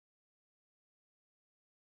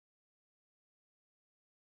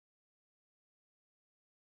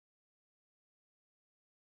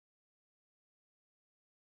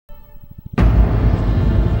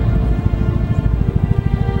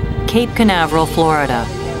Cape Canaveral, Florida,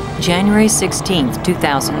 January 16,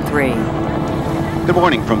 2003. Good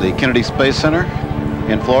morning from the Kennedy Space Center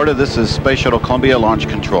in Florida. This is Space Shuttle Columbia Launch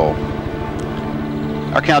Control.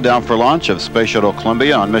 Our countdown for launch of Space Shuttle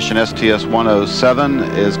Columbia on mission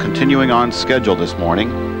STS-107 is continuing on schedule this morning.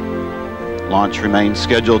 Launch remains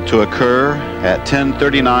scheduled to occur at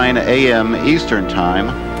 10:39 a.m. Eastern Time,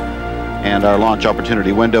 and our launch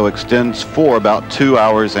opportunity window extends for about 2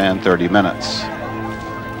 hours and 30 minutes.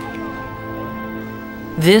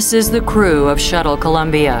 This is the crew of Shuttle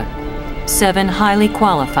Columbia. 7 highly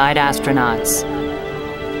qualified astronauts.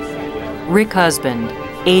 Rick Husband,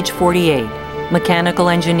 age 48, mechanical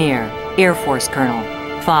engineer, Air Force colonel,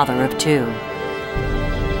 father of 2.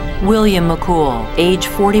 William McCool, age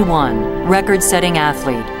 41, record-setting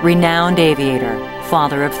athlete, renowned aviator,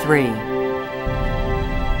 father of 3.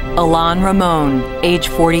 Alon Ramon, age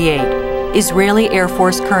 48, Israeli Air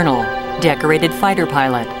Force colonel, decorated fighter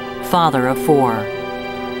pilot, father of 4.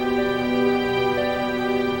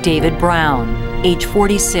 David Brown, age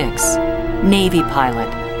 46, Navy pilot,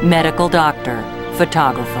 medical doctor,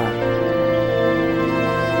 photographer.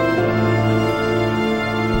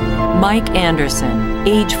 Mike Anderson,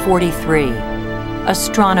 age 43,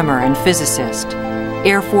 astronomer and physicist,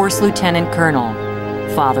 Air Force Lieutenant Colonel,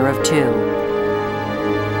 father of 2.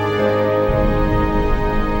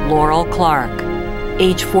 Laurel Clark,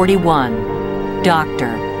 age 41,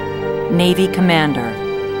 doctor, Navy commander,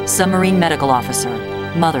 submarine medical officer,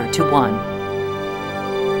 mother to 1.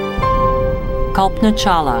 Kalpna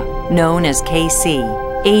Chawla, known as KC,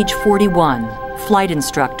 age 41, flight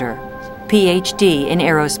instructor, PhD in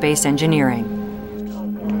aerospace engineering.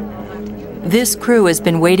 This crew has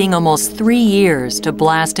been waiting almost 3 years to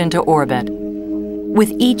blast into orbit.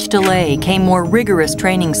 With each delay came more rigorous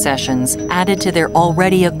training sessions added to their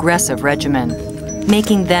already aggressive regimen,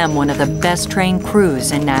 making them one of the best-trained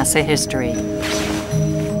crews in NASA history.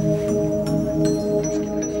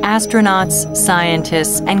 Astronauts,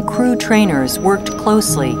 scientists, and crew trainers worked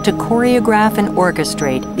closely to choreograph and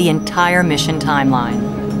orchestrate the entire mission timeline.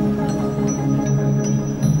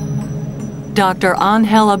 Dr.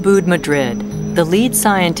 Angel Aboud Madrid, the lead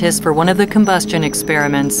scientist for one of the combustion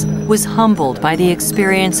experiments, was humbled by the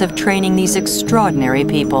experience of training these extraordinary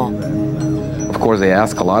people. Of course, they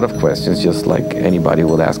ask a lot of questions, just like anybody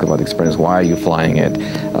would ask about the experience. Why are you flying it?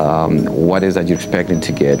 What is that you're expecting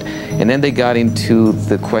to get? And then they got into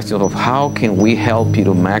the question of how can we help you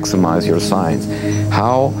to maximize your science?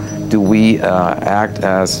 How do we act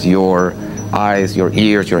as your eyes, your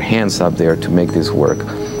ears, your hands up there to make this work?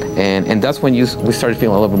 And that's when we started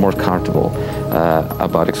feeling a little bit more comfortable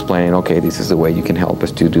about explaining, okay, this is the way you can help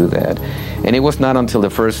us to do that. And it was not until the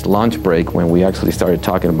first lunch break when we actually started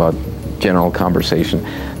talking about general conversation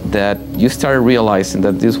that you started realizing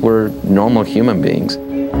that these were normal human beings.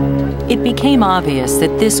 It became obvious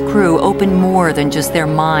that this crew opened more than just their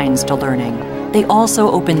minds to learning. They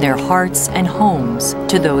also opened their hearts and homes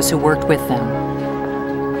to those who worked with them.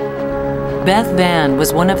 Beth Van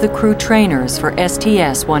was one of the crew trainers for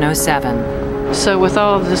STS-107. So with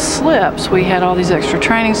all of the slips, we had all these extra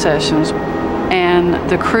training sessions, and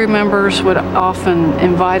the crew members would often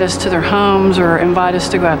invite us to their homes or invite us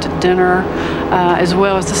to go out to dinner, as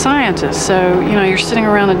well as the scientists. So, you know, you're sitting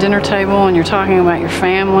around the dinner table and you're talking about your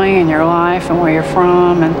family and your life and where you're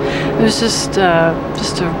from, and it was just a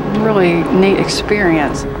really neat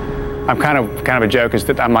experience. I'm kind of a joke is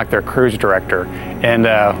that I'm like their cruise director, and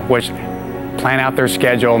which plan out their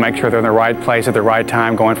schedule, make sure they're in the right place at the right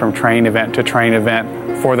time, going from training event to training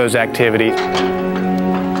event for those activities.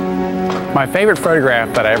 My favorite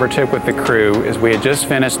photograph that I ever took with the crew is we had just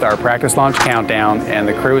finished our practice launch countdown, and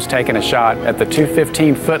the crew was taking a shot at the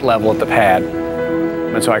 215-foot level at the pad.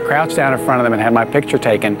 And so I crouched down in front of them and had my picture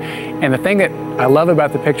taken. And the thing that I love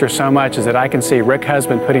about the picture so much is that I can see Rick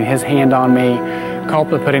Husband putting his hand on me,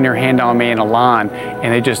 Kalpna putting her hand on me, and Alon,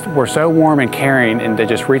 and they just were so warm and caring, and they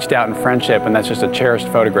just reached out in friendship, and that's just a cherished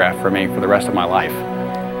photograph for me for the rest of my life.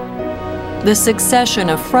 The succession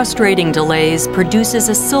of frustrating delays produces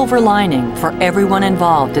a silver lining for everyone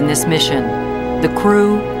involved in this mission: the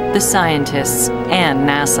crew, the scientists, and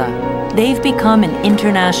NASA. They've become an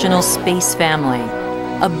international space family,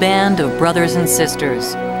 a band of brothers and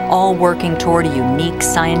sisters, all working toward a unique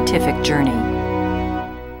scientific journey.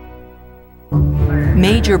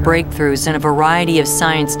 Major breakthroughs in a variety of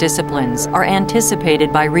science disciplines are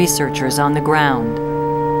anticipated by researchers on the ground.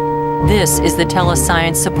 This is the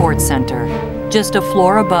Telescience Support Center, just a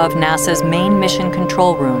floor above NASA's main mission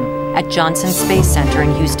control room at Johnson Space Center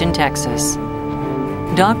in Houston, Texas.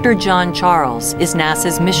 Dr. John Charles is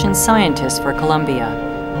NASA's mission scientist for Columbia.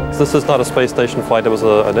 This is not a space station flight. It was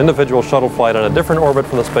an individual shuttle flight on a different orbit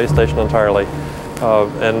from the space station entirely,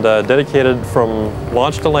 and dedicated from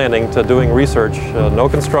launch to landing to doing research. No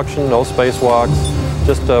construction, no spacewalks,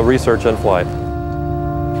 just research in flight.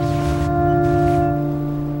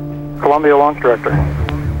 Columbia Launch Director.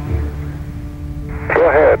 Go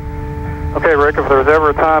ahead. Okay, Rick, if there's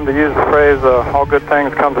ever a time to use the phrase, all good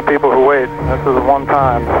things come to people who wait, this is the one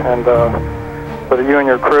time. And so to you and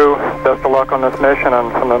your crew, best of luck on this mission,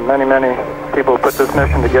 and from the many, many people who put this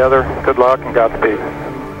mission together, good luck and Godspeed.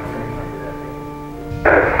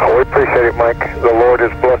 Oh, we appreciate it, Mike. The Lord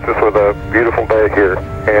has blessed us with a beautiful day here,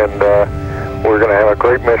 and we're going to have a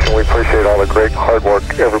great mission. We appreciate all the great hard work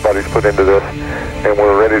everybody's put into this, and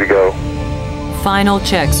we're ready to go. Final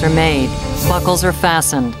checks are made, buckles are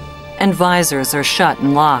fastened, and visors are shut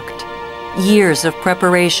and locked. Years of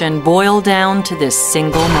preparation boil down to this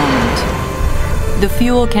single moment. The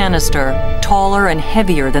fuel canister, taller and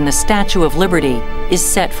heavier than the Statue of Liberty, is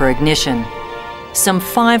set for ignition. Some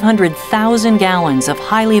 500,000 gallons of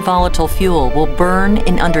highly volatile fuel will burn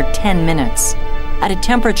in under 10 minutes, at a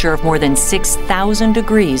temperature of more than 6,000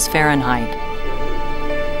 degrees Fahrenheit.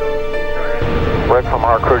 Rick, from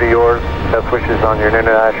our crew to yours, best wishes on your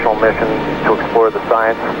international mission to explore the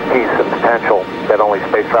science, peace, and potential that only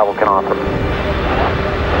space travel can offer.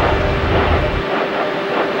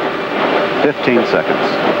 15 seconds.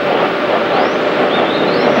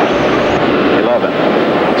 11,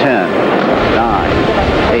 10, 9,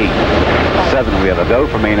 8, 7. We have a go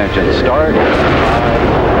for main engine start. 5,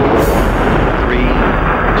 3,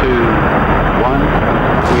 2, 1.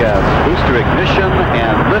 We have booster ignition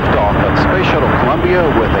and liftoff of Space Shuttle Columbia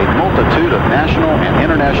with a multitude of national and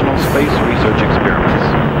international space research experiments.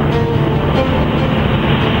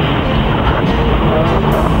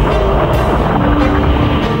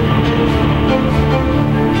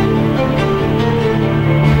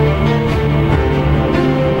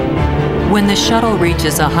 When the shuttle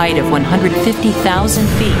reaches a height of 150,000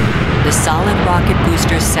 feet, the solid rocket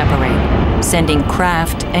boosters separate, sending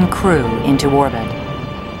craft and crew into orbit.